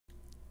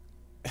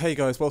Hey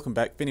guys, welcome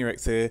back,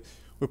 VinnyRex here.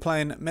 We're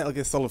playing Metal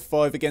Gear Solid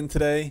 5 again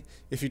today.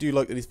 If you do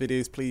like these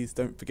videos, please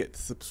don't forget to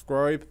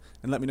subscribe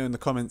and let me know in the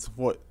comments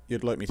what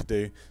you'd like me to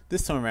do.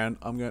 This time around,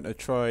 I'm going to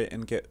try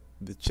and get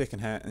the chicken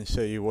hat and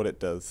show you what it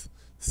does.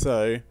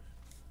 So,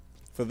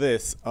 for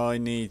this, I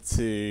need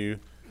to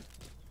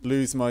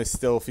lose my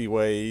stealthy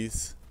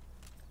ways.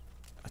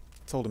 I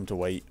told him to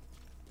wait.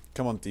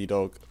 Come on,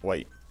 D-Dog,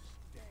 wait.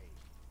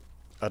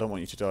 I don't want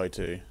you to die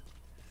too.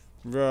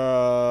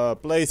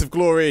 Blaze of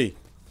glory!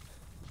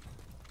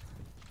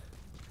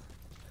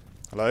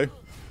 Hello?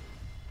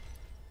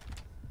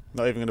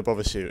 Not even going to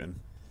bother shooting.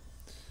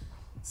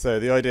 So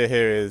the idea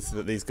here is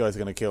that these guys are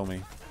going to kill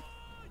me.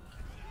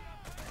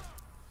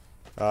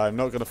 I'm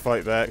not going to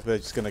fight back, they're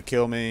just going to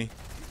kill me.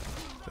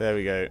 There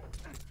we go.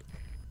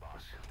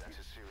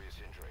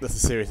 That's a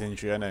serious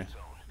injury, I know.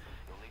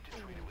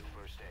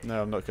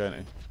 No, I'm not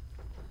going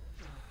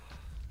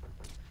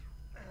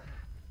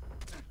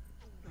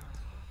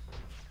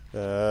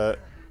to.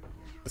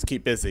 Let's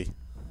keep busy.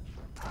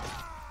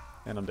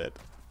 And I'm dead.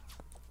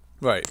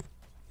 Right.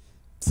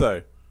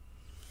 So.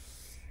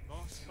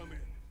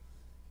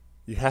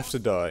 You have to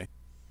die.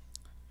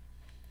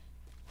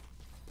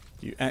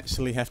 You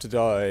actually have to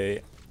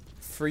die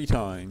 3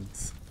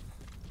 times.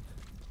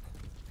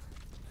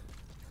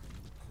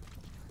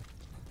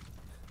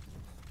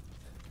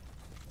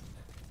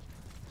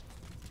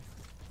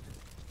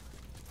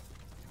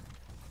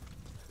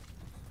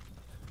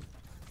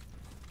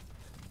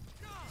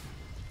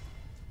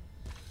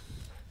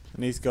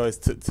 And these guys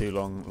took too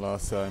long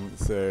last time,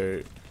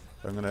 so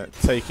I'm gonna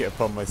take it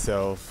upon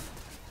myself.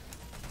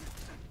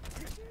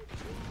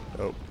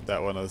 Oh,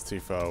 that one I was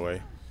too far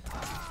away.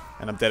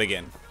 And I'm dead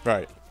again.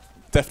 Right.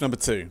 Death number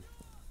 2.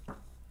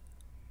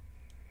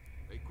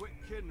 Hey, quit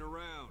kidding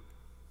around.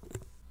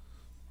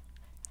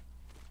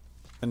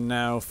 And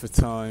now for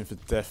time for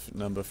death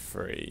number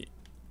 3.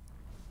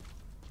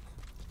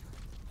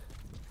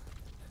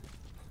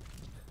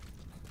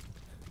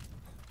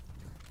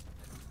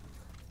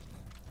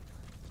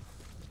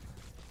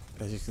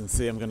 As you can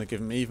see, I'm going to give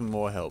him even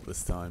more help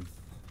this time.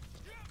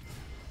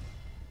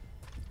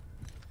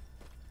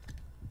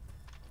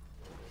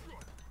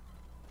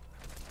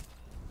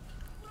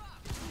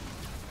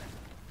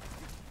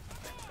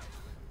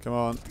 Come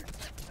on.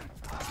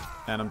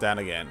 And I'm down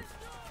again.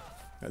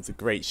 That's a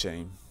great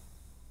shame.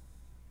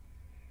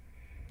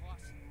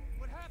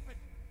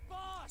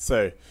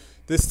 So,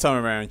 this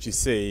time around you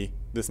see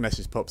this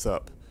message pops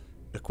up.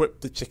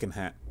 Equip the chicken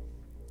hat.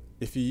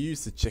 If you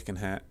use the chicken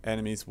hat,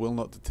 enemies will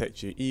not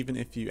detect you even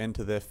if you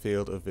enter their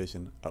field of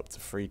vision up to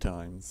 3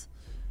 times.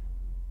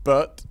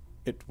 But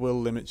it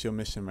will limit your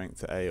mission rank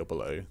to A or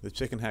below. The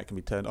chicken hat can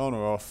be turned on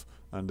or off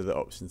under the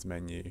options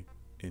menu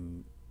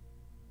in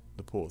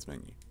the pause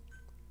menu.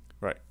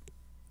 Right.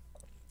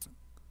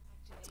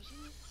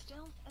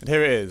 And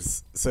here it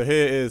is. So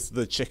here is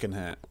the chicken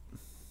hat.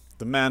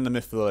 The man, the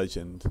myth, the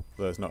legend.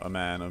 Though it's not a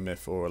man, a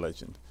myth, or a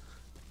legend.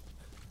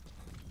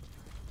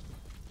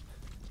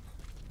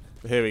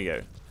 But here we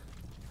go.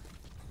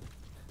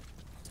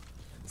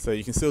 So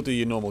you can still do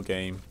your normal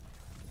game.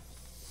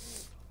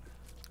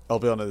 I'll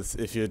be honest,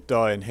 if you're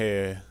dying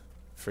here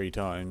 3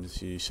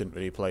 times, you shouldn't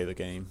really play the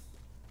game.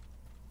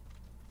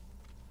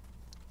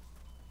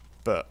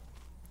 But,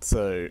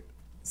 so,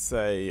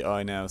 say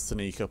I now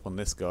sneak up on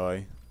this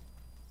guy.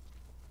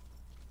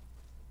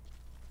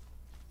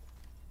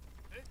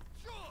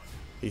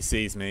 He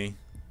sees me.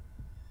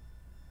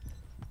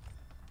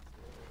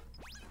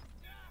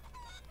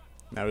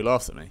 Now he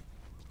laughs at me.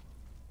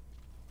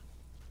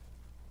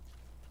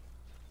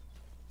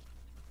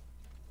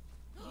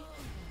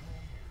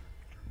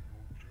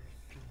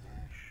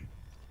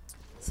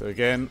 So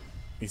again,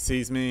 he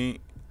sees me,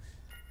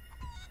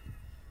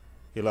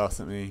 he laughs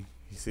at me,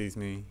 he sees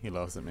me, he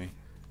laughs at me.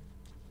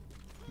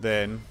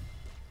 Then,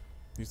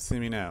 you see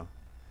me now.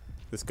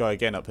 This guy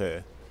again up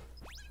here.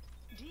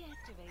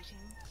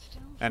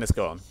 And it's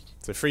gone.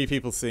 So 3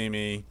 people see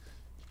me,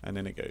 and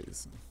then it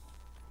goes.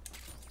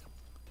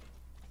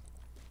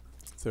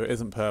 So it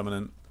isn't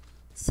permanent.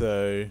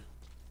 So,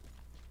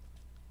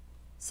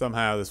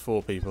 somehow there's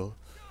 4 people.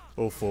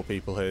 All 4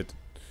 people here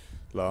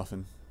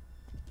laughing.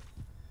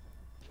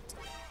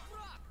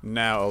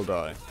 Now I'll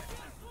die.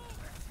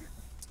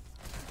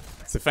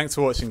 So thanks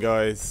for watching,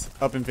 guys.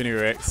 I've been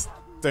VinnyRex.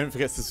 Don't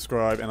forget to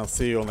subscribe, and I'll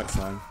see you all next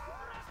time.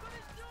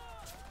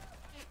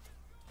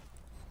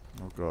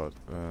 Oh god.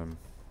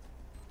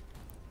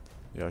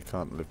 Yeah, I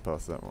can't live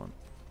past that one.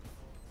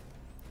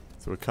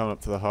 So we're coming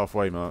up to the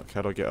halfway mark.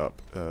 How do I get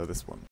up? This one.